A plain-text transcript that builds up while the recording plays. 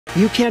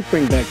You can't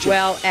bring back jobs.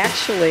 Well,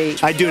 actually,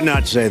 I do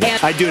not say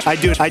that. I do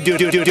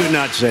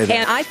not say that.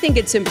 And I think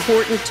it's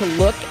important to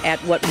look at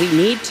what we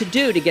need to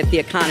do to get the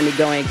economy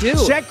going.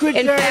 Secretary,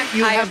 in fact,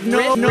 you I have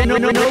no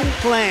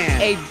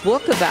plan. A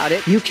book about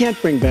it. You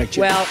can't bring back jobs.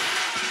 Well,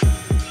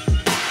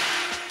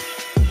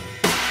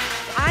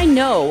 I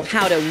know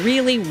how to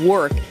really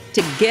work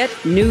to get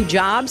new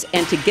jobs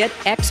and to get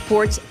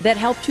exports that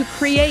help to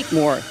create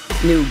more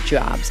new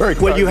jobs.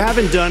 Well, you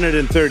haven't done it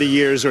in 30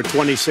 years or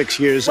 26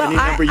 years. Well,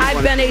 I've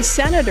been a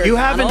senator. You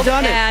haven't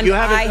done it. You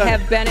haven't done it. I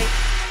have been a...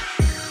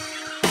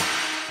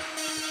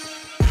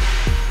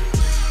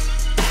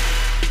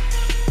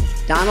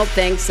 Donald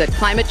thinks that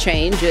climate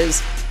change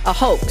is a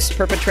hoax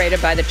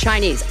perpetrated by the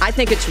Chinese. I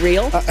think it's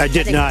real. I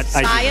did not.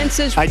 Science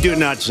is real. I do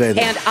not say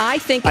that. And I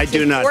think it's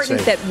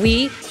important that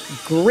we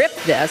grip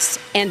this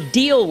and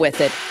deal with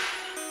it.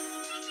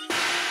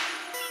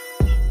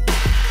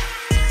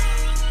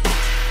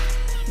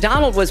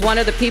 Donald was one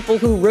of the people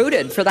who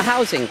rooted for the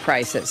housing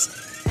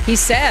crisis. He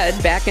said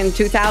back in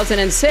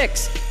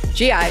 2006,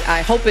 gee,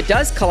 I hope it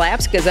does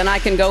collapse because then I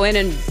can go in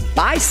and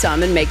buy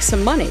some and make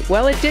some money.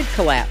 Well, it did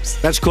collapse.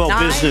 That's called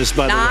business,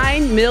 by the way.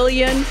 9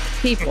 million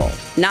people.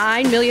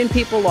 9 million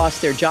people lost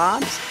their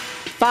jobs.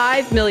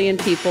 5 million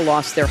people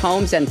lost their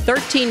homes, and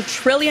 $13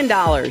 trillion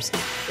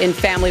in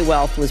family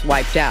wealth was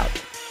wiped out.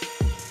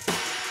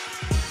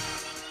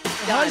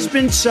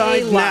 Husband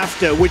signed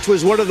NAFTA, which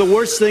was one of the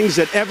worst things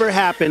that ever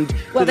happened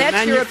to the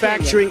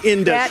manufacturing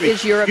industry. That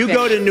is your opinion. You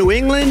go to New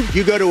England,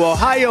 you go to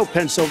Ohio,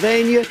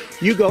 Pennsylvania,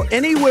 you go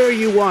anywhere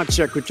you want,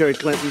 Secretary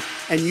Clinton,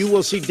 and you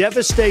will see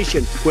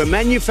devastation where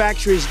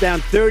manufacturing is down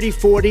 30,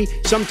 40,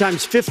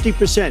 sometimes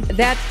 50%.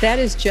 That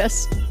is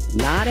just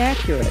not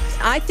accurate.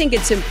 I think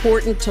it's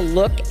important to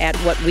look at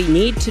what we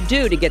need to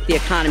do to get the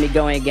economy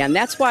going again.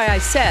 That's why I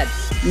said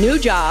new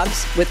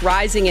jobs with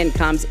rising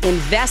incomes,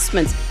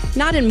 investments,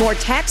 not in more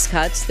tax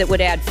cuts that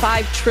would add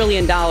 $5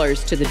 trillion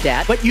to the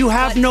debt. But you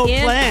have no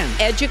plan.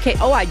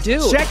 Oh, I do.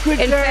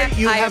 Secretary, in fact,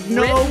 you have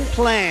no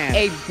plan.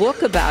 A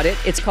book about it.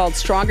 It's called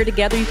Stronger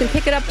Together. You can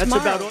pick it up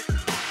tomorrow.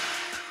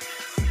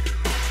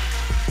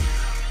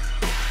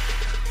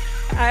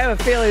 I have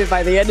a feeling that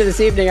by the end of this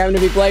evening, I'm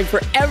going to be blamed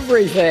for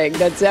everything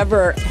that's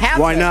ever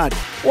happened. Why not?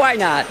 Why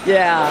not?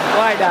 Yeah,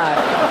 why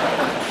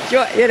not?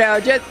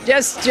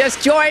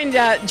 Just join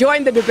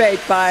the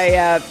debate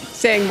by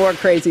saying more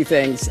crazy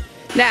things.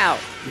 Now,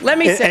 let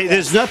me say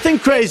there's nothing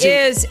crazy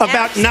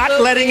about not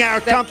letting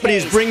our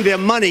companies bring their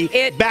money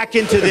back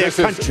into their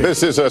country.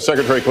 This is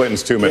Secretary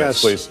Clinton's 2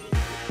 minutes, please.